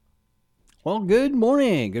Well, good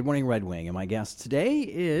morning. Good morning, Red Wing. And my guest today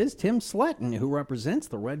is Tim Sletten, who represents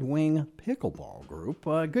the Red Wing Pickleball Group.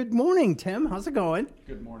 Good morning, Tim. How's it going?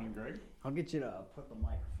 Good morning, Greg. I'll get you to put the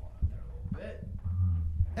microphone up there a little bit.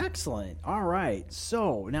 Excellent. All right.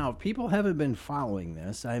 So now, if people haven't been following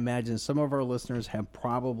this, I imagine some of our listeners have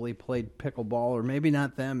probably played pickleball, or maybe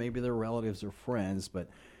not them, maybe their relatives or friends, but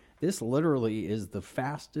this literally is the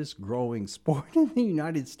fastest growing sport in the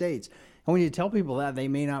United States. And when you tell people that, they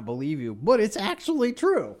may not believe you, but it's actually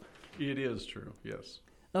true. It is true, yes.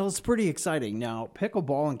 Well, it's pretty exciting. Now,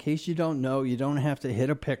 pickleball, in case you don't know, you don't have to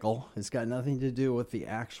hit a pickle. It's got nothing to do with the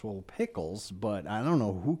actual pickles, but I don't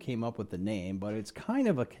know who came up with the name, but it's kind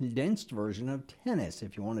of a condensed version of tennis,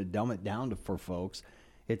 if you want to dumb it down for folks.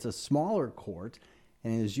 It's a smaller court,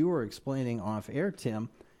 and as you were explaining off air,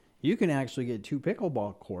 Tim, you can actually get 2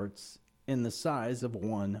 pickleball courts in the size of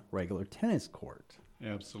one regular tennis court.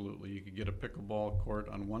 Absolutely. You could get a pickleball court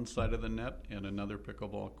on one side of the net and another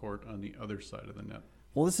pickleball court on the other side of the net.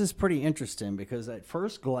 Well, this is pretty interesting because at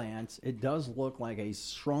first glance, it does look like a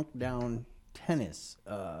shrunk down tennis,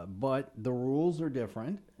 but the rules are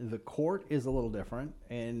different. The court is a little different,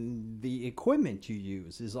 and the equipment you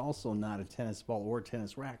use is also not a tennis ball or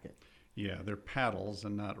tennis racket. Yeah, they're paddles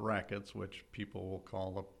and not rackets, which people will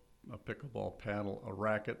call a pickleball paddle a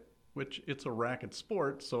racket, which it's a racket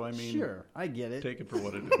sport, so I mean... Sure, I get it. Take it for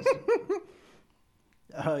what it is.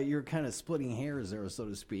 You're kind of splitting hairs there, so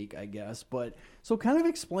to speak, I guess. But so kind of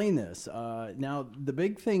explain this. Now, the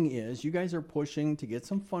big thing is you guys are pushing to get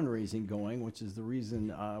some fundraising going, which is the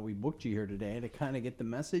reason we booked you here today, to kind of get the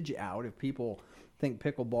message out. If people think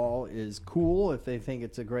pickleball is cool, if they think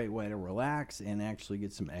it's a great way to relax and actually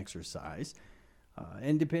get some exercise.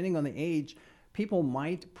 And depending on the age, people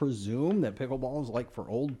might presume that pickleball is like for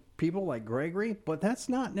old people like Gregory, but that's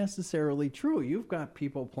not necessarily true. You've got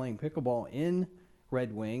people playing pickleball in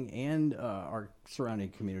Red Wing and our surrounding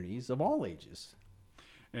communities of all ages.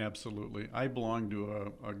 Absolutely. I belong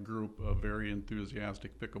to a group of very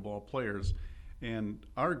enthusiastic pickleball players, and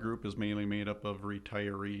our group is mainly made up of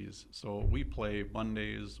retirees. So we play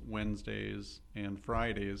Mondays, Wednesdays, and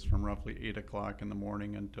Fridays from roughly 8 o'clock in the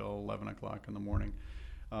morning until 11 o'clock in the morning.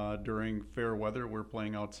 During fair weather, we're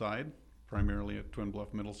playing outside, primarily at Twin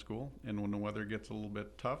Bluff Middle School. And when the weather gets a little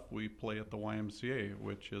bit tough, we play at the YMCA,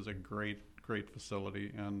 which is a great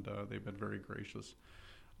facility, and they've been very gracious.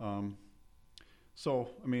 So,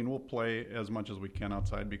 I mean, we'll play as much as we can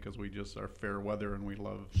outside because we just are fair weather and we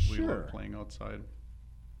love playing outside.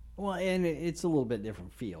 Well, and it's a little bit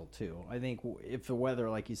different feel, too. I think if the weather,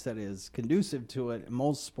 like you said, is conducive to it,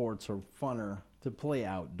 most sports are funner to play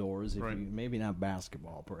outdoors. If Right. maybe not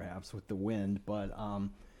basketball, perhaps, with the wind. But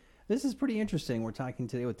this is pretty interesting. We're talking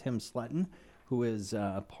today with Tim Sletten, who is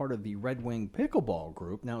a part of the Red Wing Pickleball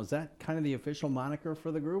Group. Now, is that kind of the official moniker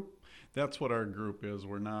for the group? That's what our group is.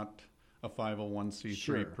 We're not a 501c3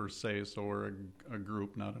 Sure. per se, so we're a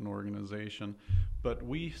group, not an organization. But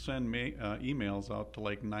we send emails out to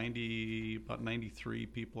like about 93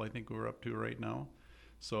 people, I think we're up to right now.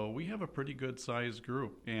 So we have a pretty good sized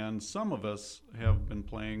group, and some of us have been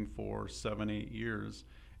playing for 7-8 years.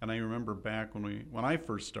 And I remember back when I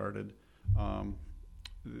first started,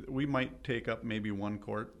 we might take up maybe 1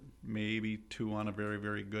 court, maybe 2 on a very,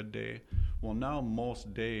 very good day. Well, now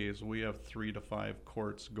most days we have 3 to 5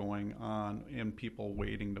 courts going on and people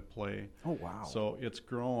waiting to play. Oh, wow. So it's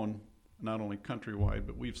grown not only countrywide,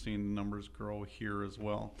 but we've seen the numbers grow here as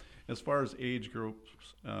well. As far as age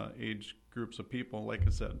groups of people, like I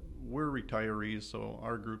said, we're retirees, so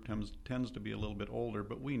our group tends to be a little bit older,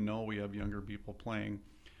 but we know we have younger people playing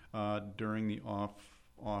during the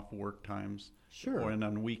off work times. Sure. And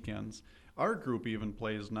on weekends. Our group even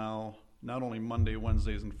plays now not only Monday,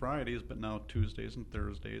 Wednesdays, and Fridays, but now Tuesdays and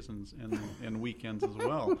Thursdays and weekends as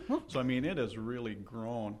well. So, I mean, it has really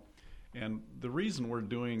grown. And the reason we're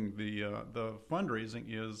doing the fundraising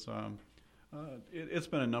is it's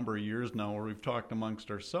been a number of years now where we've talked amongst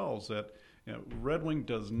ourselves that Red Wing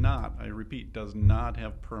does not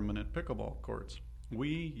have permanent pickleball courts.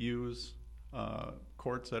 We use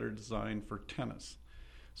courts that are designed for tennis.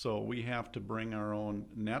 So we have to bring our own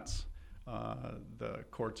nets. The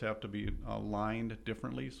courts have to be lined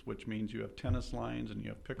differently, which means you have tennis lines and you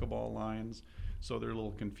have pickleball lines, so they're a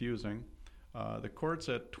little confusing. The courts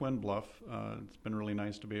at Twin Bluff, it's been really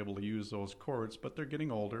nice to be able to use those courts, but they're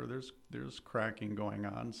getting older. There's cracking going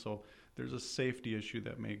on, so there's a safety issue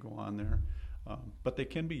that may go on there. But they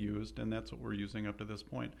can be used, and that's what we're using up to this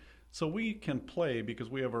point. So we can play because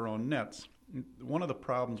we have our own nets. One of the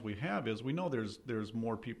problems we have is we know there's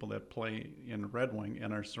more people that play in Red Wing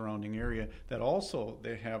and our surrounding area that also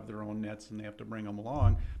they have their own nets and they have to bring them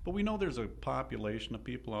along. But we know there's a population of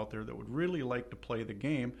people out there that would really like to play the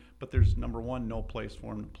game, but there's, number one, no place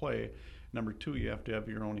for them to play. Number two, you have to have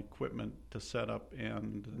your own equipment to set up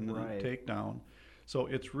and take down. So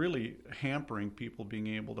it's really hampering people being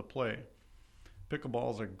able to play.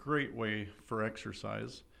 Pickleball is a great way for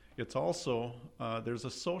exercise. It's also, there's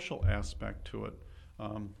a social aspect to it.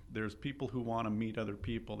 There's people who want to meet other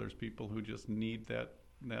people. There's people who just need that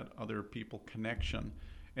other people connection,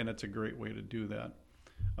 and it's a great way to do that.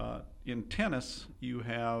 In tennis, you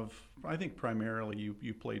have, I think primarily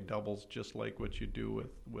you play doubles just like what you do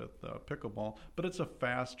with pickleball, but it's a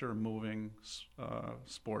faster moving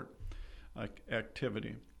sport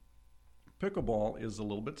activity. Pickleball is a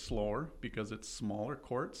little bit slower because it's smaller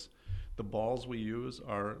courts. The balls we use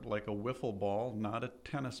are like a wiffle ball, not a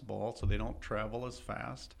tennis ball, so they don't travel as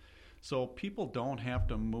fast. So people don't have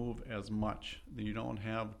to move as much. You don't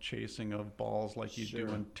have chasing of balls like you do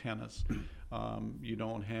in tennis. You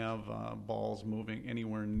don't have balls moving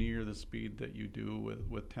anywhere near the speed that you do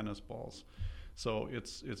with tennis balls. So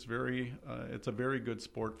it's a very good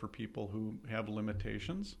sport for people who have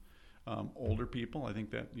limitations. Older people, I think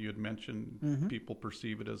that you had mentioned people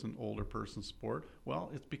perceive it as an older person sport.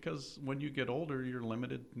 Well, it's because when you get older, you're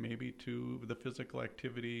limited maybe to the physical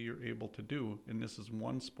activity you're able to do. And this is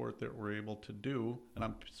one sport that we're able to do, and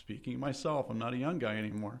I'm speaking myself, I'm not a young guy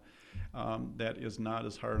anymore, that is not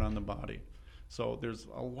as hard on the body. So there's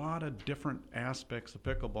a lot of different aspects of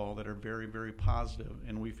pickleball that are very, very positive,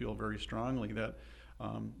 and we feel very strongly that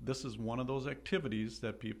this is one of those activities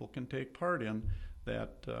that people can take part in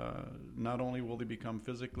that not only will they become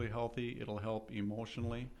physically healthy, it'll help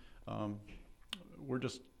emotionally. We're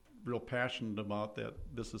just real passionate about that.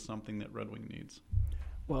 This is something that Red Wing needs.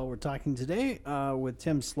 Well, we're talking today with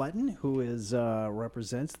Tim Sletten, who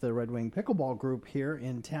represents the Red Wing Pickleball Group here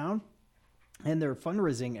in town and their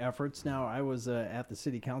fundraising efforts. Now, I was at the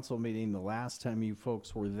city council meeting the last time you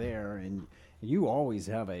folks were there, and you always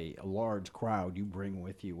have a large crowd you bring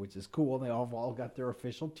with you, which is cool. They all got their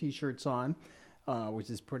official T-shirts on,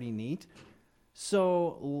 which is pretty neat.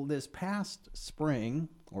 So this past spring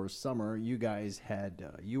or summer, you guys had,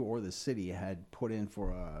 you or the city had put in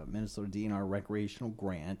for a Minnesota DNR recreational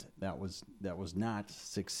grant that was not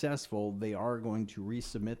successful. They are going to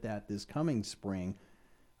resubmit that this coming spring.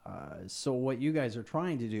 So what you guys are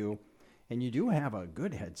trying to do, and you do have a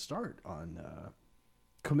good head start on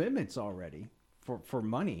commitments already for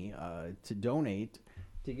money to donate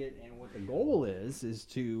to get, and what the goal is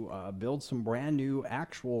to build some brand new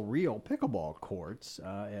actual real pickleball courts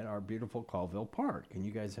at our beautiful Colville Park. And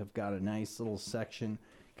you guys have got a nice little section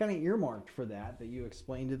kind of earmarked for that you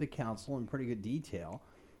explained to the council in pretty good detail.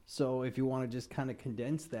 So if you want to just kind of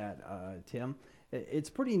condense that, Tim, it's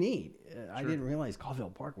pretty neat. I didn't realize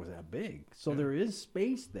Colville Park was that big. So there is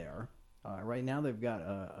space there. Right now they've got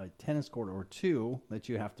a tennis court or two that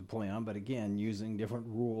you have to play on, but again, using different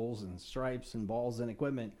rules and stripes and balls and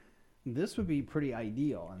equipment, this would be pretty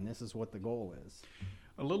ideal, and this is what the goal is.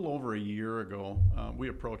 A little over a year ago, we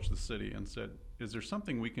approached the city and said, is there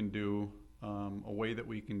something we can do, a way that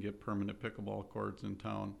we can get permanent pickleball courts in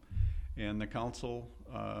town? And the council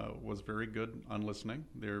was very good on listening.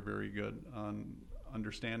 They were very good on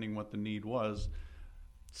understanding what the need was.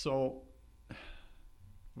 So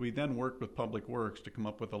we then worked with Public Works to come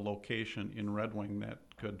up with a location in Red Wing that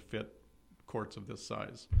could fit courts of this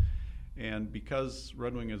size. And because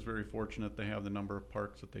Red Wing is very fortunate they have the number of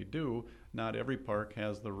parks that they do, not every park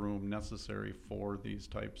has the room necessary for these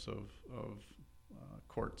types of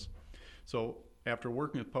courts. So after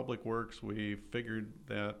working with Public Works, we figured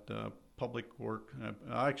that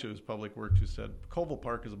actually it was Public Works who said Colville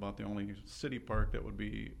Park is about the only city park that would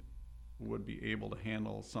be able to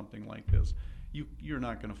handle something like this. You're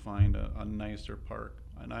not going to find a nicer park,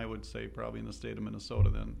 and I would say probably in the state of Minnesota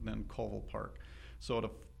than Colville Park. So to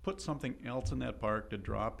put something else in that park to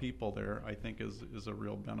draw people there, I think is a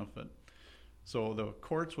real benefit. So the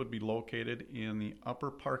courts would be located in the upper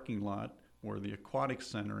parking lot where the aquatic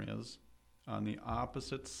center is, on the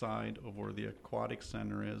opposite side of where the aquatic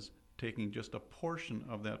center is, taking just a portion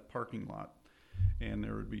of that parking lot. And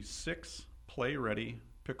there would be 6 play-ready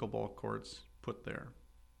pickleball courts put there.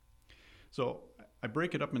 So I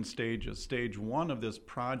break it up in stages. Stage 1 of this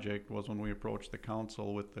project was when we approached the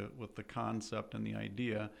council with the concept and the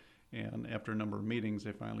idea, and after a number of meetings,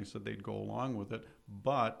 they finally said they'd go along with it.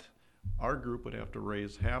 But our group would have to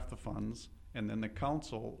raise half the funds, and then the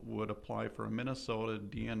council would apply for a Minnesota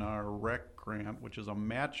DNR REC grant, which is a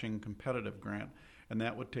matching competitive grant, and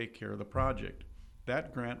that would take care of the project.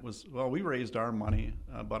 That grant was, well, we raised our money,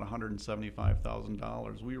 about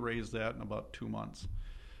 $175,000. We raised that in about 2 months.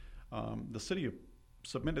 The city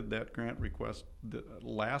submitted that grant request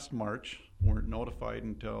last March, weren't notified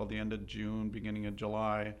until the end of June, beginning of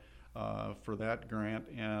July for that grant,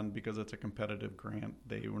 and because it's a competitive grant,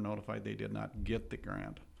 they were notified they did not get the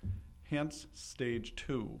grant. Hence, stage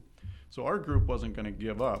 2. So our group wasn't going to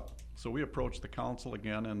give up. So we approached the council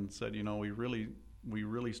again and said, you know, we really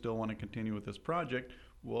still want to continue with this project.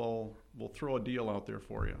 We'll throw a deal out there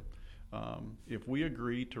for you. If we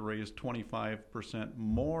agree to raise 25%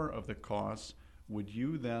 more of the costs, would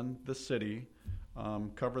you then, the city,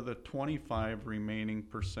 cover the 25 remaining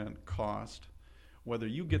percent cost, whether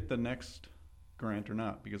you get the next grant or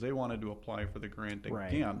not? Because they wanted to apply for the grant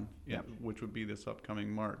again, Yep. which would be this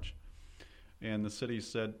upcoming March. And the city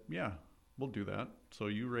said, yeah, we'll do that. So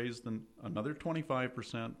you raise another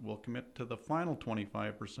 25%, we'll commit to the final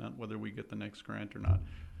 25%, whether we get the next grant or not.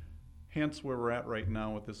 Hence where we're at right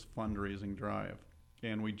now with this fundraising drive.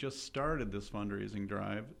 And we just started this fundraising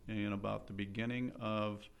drive in about the beginning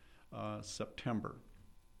of September.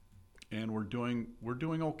 And we're doing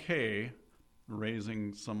okay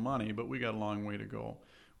raising some money, but we got a long way to go.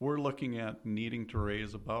 We're looking at needing to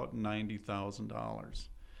raise about $90,000,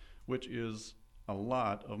 which is a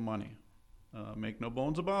lot of money. Make no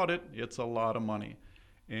bones about it, it's a lot of money.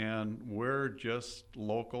 And we're just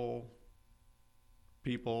local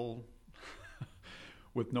people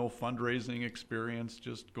with no fundraising experience,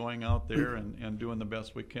 just going out there and doing the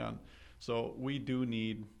best we can. So we do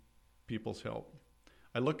need people's help.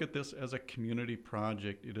 I look at this as a community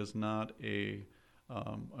project. It is not a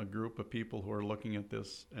group of people who are looking at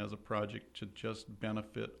this as a project to just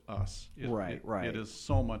benefit us. Right. It is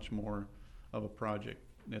so much more of a project.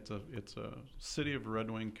 It's a City of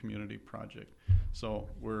Red Wing community project. So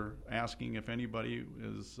we're asking if anybody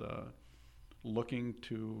is looking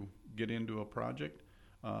to get into a project,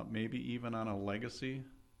 maybe even on a legacy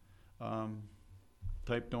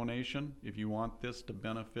type donation. If you want this to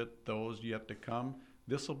benefit those yet to come,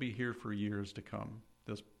 this will be here for years to come.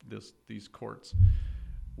 These courts.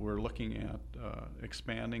 We're looking at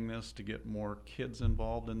expanding this to get more kids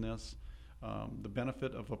involved in this. The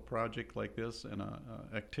benefit of a project like this and an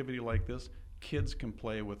activity like this, kids can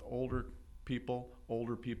play with older people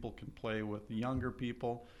can play with younger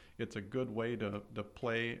people. It's a good way to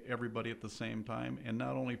play everybody at the same time, and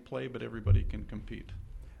not only play, but everybody can compete.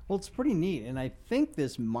 Well, it's pretty neat, and I think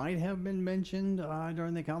this might have been mentioned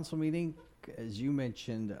during the council meeting, as you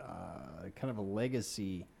mentioned, kind of a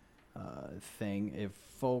legacy thing.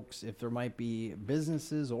 If there might be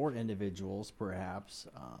businesses or individuals, perhaps,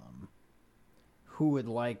 who would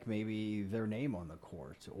like maybe their name on the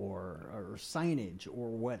court or signage or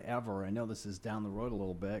whatever. I know this is down the road a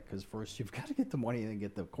little bit because first you've got to get the money and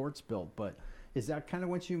get the courts built, but is that kind of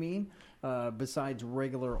what you mean? Besides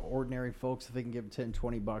regular, ordinary folks, if they can give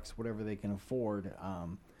 $10-20, whatever they can afford,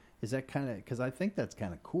 is that kind of, because I think that's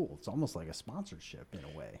kind of cool. It's almost like a sponsorship in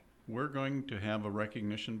a way. We're going to have a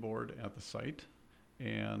recognition board at the site,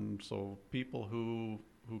 and so people who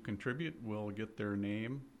contribute will get their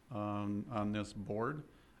name on this board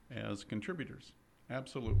as contributors.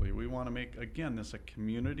 Absolutely. We want to make, again, this a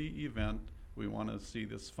community event. We want to see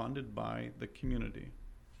this funded by the community.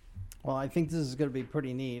 Well, I think this is going to be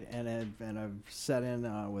pretty neat, and I've set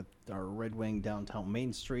in with our Red Wing downtown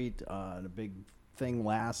Main Street, and a big thing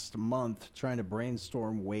last month trying to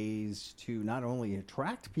brainstorm ways to not only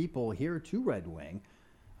attract people here to Red Wing,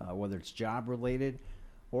 whether it's job related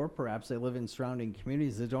or perhaps they live in surrounding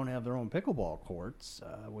communities that don't have their own pickleball courts,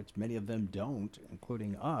 which many of them don't,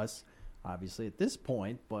 including us, obviously, at this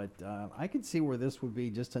point. But I could see where this would be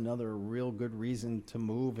just another real good reason to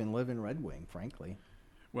move and live in Red Wing, frankly.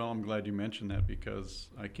 Well, I'm glad you mentioned that because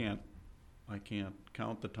I can't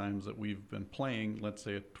count the times that we've been playing, let's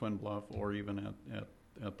say at Twin Bluff or even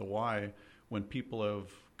at the Y, when people have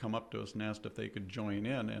come up to us and asked if they could join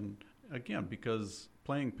in. And again, because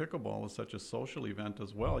playing pickleball is such a social event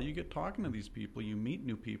as well, you get talking to these people, you meet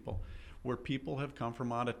new people, where people have come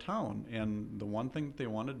from out of town. And the one thing that they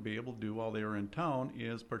wanted to be able to do while they were in town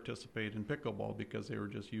is participate in pickleball because they were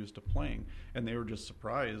just used to playing. And they were just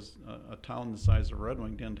surprised a town the size of Red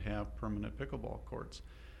Wing didn't have permanent pickleball courts.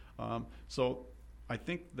 So I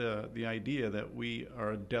think the idea that we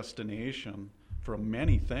are a destination for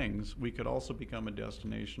many things, we could also become a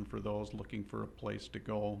destination for those looking for a place to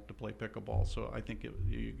go to play pickleball. So I think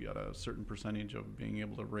you got a certain percentage of being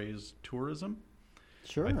able to raise tourism.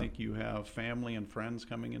 Sure. I think you have family and friends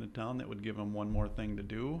coming into town that would give them one more thing to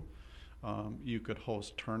do. You could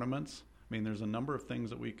host tournaments. I mean, there's a number of things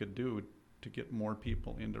that we could do to get more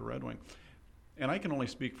people into Red Wing. And I can only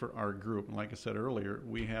speak for our group. And like I said earlier,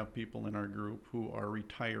 we have people in our group who are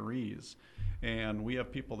retirees. And we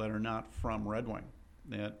have people that are not from Red Wing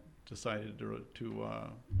that decided to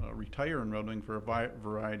retire in Red Wing for a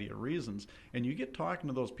variety of reasons. And you get talking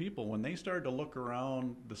to those people, when they started to look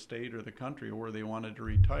around the state or the country where they wanted to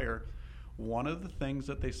retire, one of the things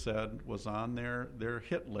that they said was on their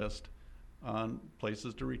hit list on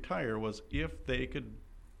places to retire was if they could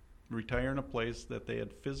retire in a place that they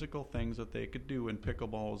had physical things that they could do, and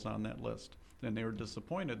pickleball was on that list. And they were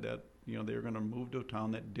disappointed that they were going to move to a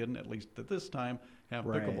town that didn't, at least at this time, have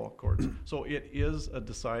pickleball courts. So it is a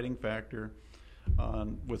deciding factor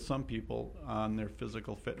with some people on their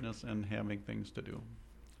physical fitness and having things to do.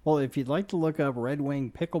 Well, if you'd like to look up Red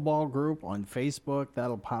Wing Pickleball Group on Facebook,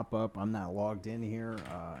 that'll pop up. I'm not logged in here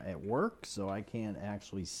at work, so I can't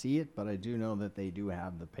actually see it, but I do know that they do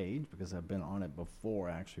have the page because I've been on it before,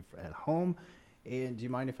 actually, at home. And do you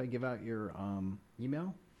mind if I give out your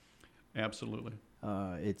email? Absolutely.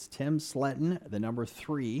 It's Tim Sletten, the number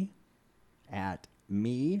 3, at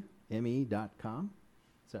me.com.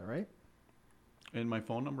 Is that right? And my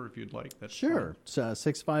phone number, if you'd like. That's sure. It's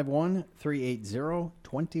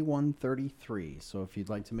 651-380-2133. So if you'd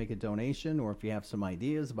like to make a donation or if you have some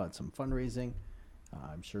ideas about some fundraising,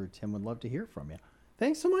 I'm sure Tim would love to hear from you.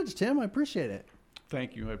 Thanks so much, Tim. I appreciate it.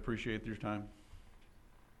 Thank you. I appreciate your time.